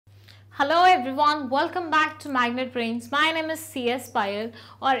Hello everyone, welcome back to magnet brains. My name is CS पायल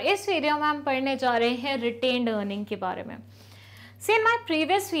और इस video में हम पढ़ने जा रहे हैं रिटेन्ड अर्निंग के बारे में। सी इन माय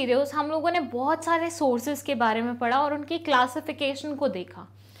प्रीवियस वीडियोस हम लोगों ने बहुत सारे सोर्सेज के बारे में पढ़ा और उनकी क्लासिफिकेशन को देखा,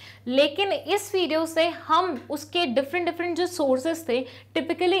 लेकिन इस वीडियो से हम उसके डिफरेंट जो सोर्सेज थे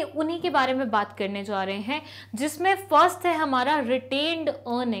टिपिकली उन्हीं के बारे में बात करने जा रहे हैं, जिसमें फर्स्ट है हमारा रिटेन्ड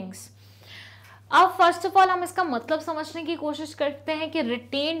अर्निंग्स। अब फर्स्ट ऑफ ऑल हम इसका मतलब समझने की कोशिश करते हैं कि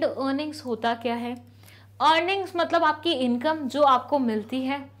रिटेन्ड अर्निंग्स होता क्या है। अर्निंग्स मतलब आपकी इनकम जो आपको मिलती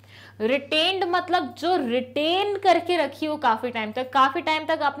है। रिटेन्ड मतलब जो रिटेन करके रखी हो काफ़ी टाइम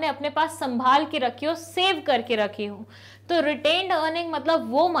तक आपने अपने पास संभाल के रखी हो, सेव करके रखी हो। तो रिटेन्ड अर्निंग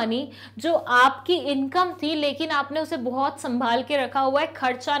मतलब वो मनी जो आपकी इनकम थी लेकिन आपने उसे बहुत संभाल के रखा हुआ है,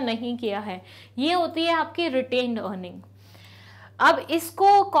 खर्चा नहीं किया है, ये होती है आपकी रिटेन्ड अर्निंग। अब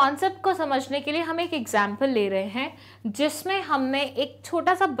इसको कॉन्सेप्ट को समझने के लिए हम एक एग्जाम्पल ले रहे हैं, जिसमें हमने एक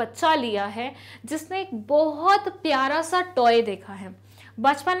छोटा सा बच्चा लिया है जिसने एक बहुत प्यारा सा टॉय देखा है।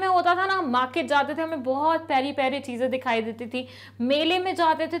 बचपन में होता था ना, हम मार्केट जाते थे, हमें बहुत प्यारी प्यारी चीज़ें दिखाई देती थी। मेले में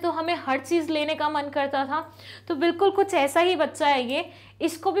जाते थे तो हमें हर चीज़ लेने का मन करता था। तो बिल्कुल कुछ ऐसा ही बच्चा है ये,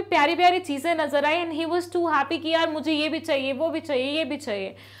 इसको भी प्यारी प्यारी चीज़ें नजर आई and he was to happy कि यार मुझे ये भी चाहिए, वो भी चाहिए, ये भी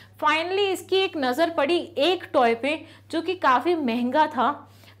चाहिए। फाइनली इसकी एक नज़र पड़ी एक टॉय पे जो कि काफ़ी महंगा था,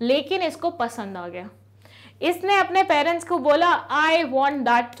 लेकिन इसको पसंद आ गया। इसने अपने पेरेंट्स को बोला आई वॉन्ट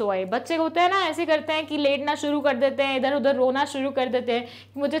दैट टॉय। बच्चे होते हैं ना, ऐसे करते हैं कि लेटना शुरू कर देते हैं, इधर उधर रोना शुरू कर देते हैं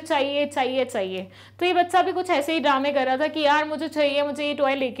कि मुझे चाहिए चाहिए चाहिए। तो ये बच्चा भी कुछ ऐसे ही ड्रामे कर रहा था कि यार मुझे चाहिए, मुझे ये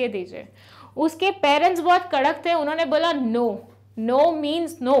टॉय लेके दीजिए। उसके पेरेंट्स बहुत कड़क थे, उन्होंने बोला नो, नो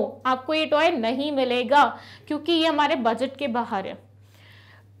मीन्स नो, आपको ये टॉय नहीं मिलेगा क्योंकि ये हमारे बजट के बाहर है।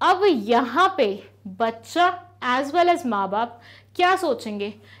 अब यहाँ पे बच्चा एज वेल एज माँ बाप क्या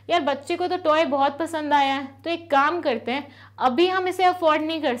सोचेंगे, यार बच्चे को तो टॉय बहुत पसंद आया है, तो एक काम करते हैं, अभी हम इसे अफोर्ड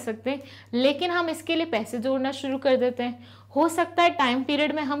नहीं कर सकते लेकिन हम इसके लिए पैसे जोड़ना शुरू कर देते हैं। हो सकता है टाइम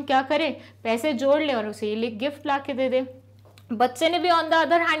पीरियड में हम क्या करें, पैसे जोड़ लें और उसे ये लिए गिफ्ट ला के दे दें। बच्चे ने भी ऑन द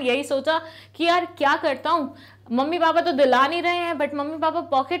अदर हैंड यही सोचा कि यार क्या करता हूँ, मम्मी पापा तो दिला नहीं रहे हैं but mummy papa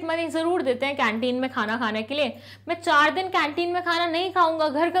pocket money ज़रूर देते हैं कैंटीन में खाना खाने के लिए। मैं 4 दिन कैंटीन में खाना नहीं खाऊंगा,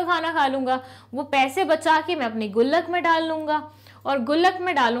 घर का खाना खा लूँगा। वो पैसे बचा के मैं अपनी गुल्लक में डाल लूँगा, और गुल्लक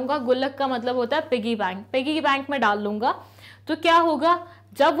में डालूंगा, गुल्लक का मतलब होता है पिगी बैंक, पिगी बैंक में डाल लूँगा। तो क्या होगा,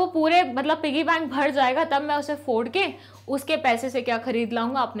 जब वो पूरे मतलब पिगी बैंक भर जाएगा तब मैं उसे फोड़ के उसके पैसे से क्या खरीद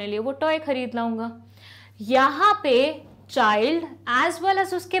लाऊंगा, अपने लिए वो टॉय खरीद लाऊंगा। यहाँ पे चाइल्ड एज वेल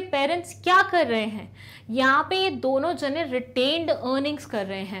एज उसके पेरेंट्स क्या कर रहे हैं, यहाँ पे ये दोनों जने रिटेन्ड अर्निंग्स कर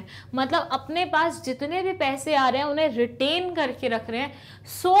रहे हैं। मतलब अपने पास जितने भी पैसे आ रहे हैं उन्हें रिटेन करके रख रहे हैं,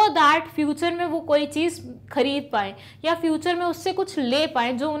 सो दैट फ्यूचर में वो कोई चीज़ खरीद पाए या फ्यूचर में उससे कुछ ले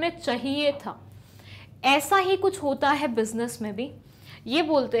पाए जो उन्हें चाहिए था। ऐसा ही कुछ होता है बिजनेस में भी। ये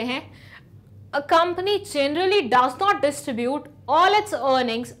बोलते हैं A company generally does not distribute all its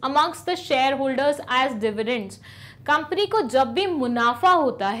earnings amongst the shareholders as dividends. Company को जब भी मुनाफा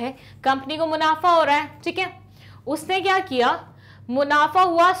होता है, कंपनी को मुनाफा हो रहा है, ठीक है, उसने क्या किया, मुनाफा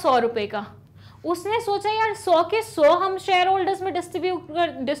हुआ 100 रुपए का, उसने सोचा यार 100 के 100 हम शेयर होल्डर्स में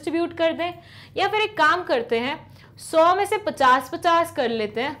डिस्ट्रीब्यूट कर दें, या फिर एक काम करते हैं 100 में से 50-50 कर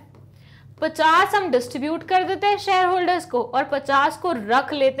लेते हैं, 50 हम डिस्ट्रीब्यूट कर देते हैं शेयर होल्डर्स को और 50 को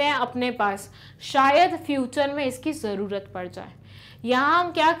रख लेते हैं अपने पास, शायद फ्यूचर में इसकी ज़रूरत पड़ जाए। यहाँ हम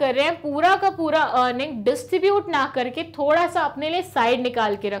क्या कर रहे हैं, पूरा का पूरा अर्निंग डिस्ट्रीब्यूट ना करके थोड़ा सा अपने लिए साइड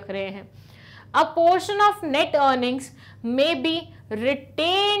निकाल के रख रहे हैं। अ पोर्शन ऑफ नेट अर्निंग्स में B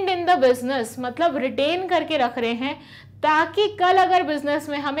retained in the business, मतलब रिटेन करके रख रहे हैं ताकि कल अगर बिजनेस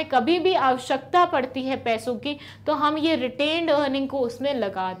में हमें कभी भी आवश्यकता पड़ती है पैसों की तो हम ये रिटेन्ड अर्निंग को उसमें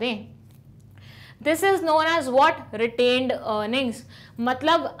लगा दें। This is known as what, retained earnings.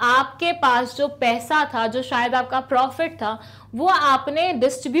 मतलब आपके पास जो पैसा था, जो शायद आपका प्रॉफिट था, वो आपने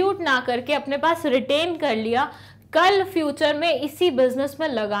डिस्ट्रीब्यूट ना करके अपने पास रिटेन कर लिया कल फ्यूचर में इसी बिजनेस में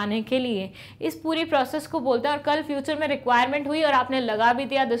लगाने के लिए। इस पूरी प्रोसेस को बोलते हैं, और कल फ्यूचर में रिक्वायरमेंट हुई और आपने लगा भी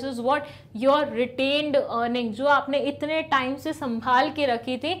दिया, this is what your retained earning, जो आपने इतने टाइम से संभाल के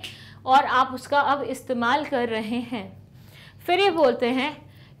रखी थी और आप उसका अब इस्तेमाल कर रहे हैं। फिर ये बोलते हैं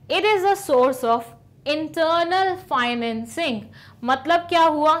it is a source of internal financing. मतलब क्या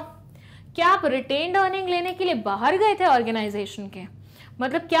हुआ, क्या आप रिटेन्ड अर्निंग लेने के लिए बाहर गए थे ऑर्गेनाइजेशन के,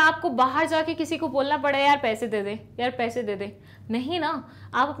 मतलब क्या आपको बाहर जाके किसी को बोलना पड़ा यार पैसे दे दे, यार पैसे दे दे? नहीं ना,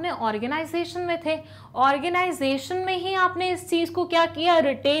 आप अपने ऑर्गेनाइजेशन में थे, ऑर्गेनाइजेशन में ही आपने इस चीज़ को क्या किया,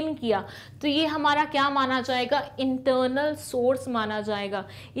 रिटेन किया, तो ये हमारा क्या माना जाएगा, इंटरनल सोर्स माना जाएगा।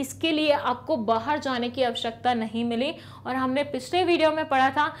 इसके लिए आपको बाहर जाने की आवश्यकता नहीं मिली। और हमने पिछले वीडियो में पढ़ा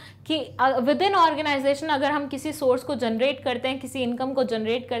था कि विद इन ऑर्गेनाइजेशन अगर हम किसी सोर्स को जनरेट करते हैं, किसी इनकम को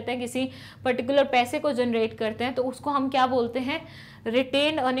जनरेट करते हैं, किसी पर्टिकुलर पैसे को जनरेट करते हैं, तो उसको हम क्या बोलते हैं,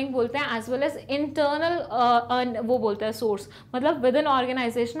 रिटेन्ड अर्निंग बोलते हैं, एज वेल एज इंटरनल वो बोलते हैं सोर्स, मतलब विद इन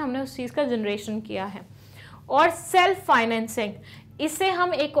ऑर्गेनाइजेशन हमने उस चीज़ का जनरेशन किया है। और सेल्फ फाइनेंसिंग, इसे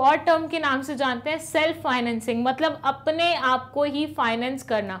हम एक और टर्म के नाम से जानते हैं, सेल्फ फाइनेंसिंग, मतलब अपने आप को ही फाइनेंस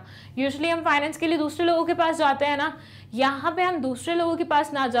करना। यूजुअली हम फाइनेंस के लिए दूसरे लोगों के पास जाते हैं ना, यहाँ पे हम दूसरे लोगों के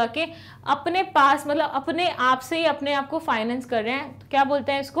पास ना जाके अपने पास, मतलब अपने आप से ही अपने आप को फाइनेंस कर रहे हैं, तो क्या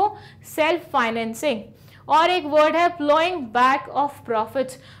बोलते हैं इसको, सेल्फ फाइनेंसिंग। और एक वर्ड है प्लोइंग बैक ऑफ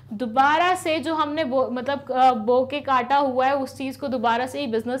प्रॉफिट्स, दोबारा से जो हमने बो के काटा हुआ है उस चीज़ को दोबारा से ही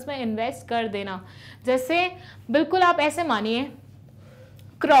बिजनेस में इन्वेस्ट कर देना। जैसे बिल्कुल आप ऐसे मानिए,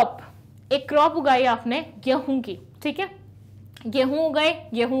 क्रॉप, एक क्रॉप उगाई आपने गेहूं की, ठीक है, गेहूं उगाए,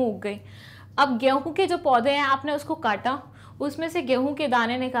 गेहूं उग गई। अब गेहूं के जो पौधे हैं आपने उसको काटा, उसमें से गेहूं के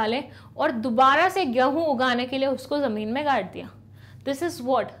दाने निकाले और दोबारा से गेहूं उगाने के लिए उसको ज़मीन में गाड़ दिया। This is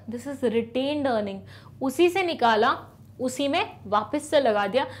what, this is retained earning. उसी से निकाला, उसी में वापस से लगा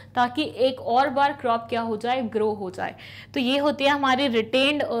दिया, ताकि एक और बार क्रॉप क्या हो जाए, ग्रो हो जाए। तो ये होती है हमारी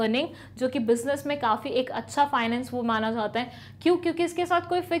रिटेन्ड अर्निंग, जो कि बिजनेस में काफ़ी एक अच्छा फाइनेंस वो माना जाता है। क्यों? क्योंकि इसके साथ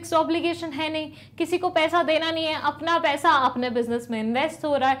कोई फिक्स ऑब्लिगेशन है नहीं, किसी को पैसा देना नहीं है, अपना पैसा अपने बिजनेस में इन्वेस्ट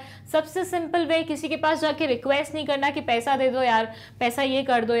हो रहा है। सबसे सिंपल वे, किसी के पास जाके रिक्वेस्ट नहीं करना कि पैसा दे दो यार, पैसा ये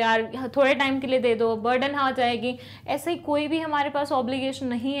कर दो यार, थोड़े टाइम के लिए दे दो, बर्डन आ जाएगी, ऐसे ही कोई भी हमारे पास ऑब्लिगेशन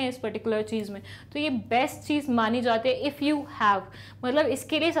नहीं है इस पर्टिकुलर चीज़ में। तो ये बेस्ट चीज़ मानी जाती है इफ़ यू हैव, मतलब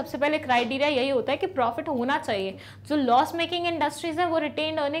इसके लिए सबसे पहले क्राइटेरिया यही होता है कि प्रॉफिट होना चाहिए। जो लॉस मेकिंग इंडस्ट्रीज हैं वो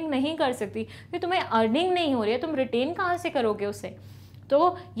रिटेन अर्निंग नहीं कर सकती, क्योंकि तुम्हें अर्निंग नहीं हो रही है, तुम रिटेन कहाँ से करोगे उसे।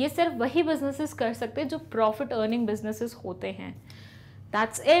 तो ये सिर्फ वही बिजनेसेस कर सकते हैं जो प्रॉफिट अर्निंग बिजनेसेस होते हैं।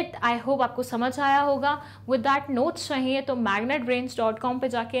 दैट्स इट, आई होप आपको समझ आया होगा। विद दैट नोट्स चाहिए तो magnetbrains.com पे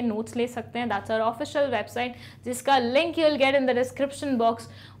जाके नोट्स ले सकते हैं, दैट्स आवर ऑफिशियल वेबसाइट, जिसका link you will get in the description box.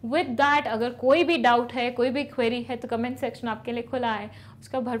 With that अगर कोई भी डाउट है, कोई भी क्वेरी है, तो कमेंट सेक्शन आपके लिए खुला है,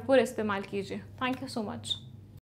 उसका भरपूर इस्तेमाल कीजिए। Thank you so much.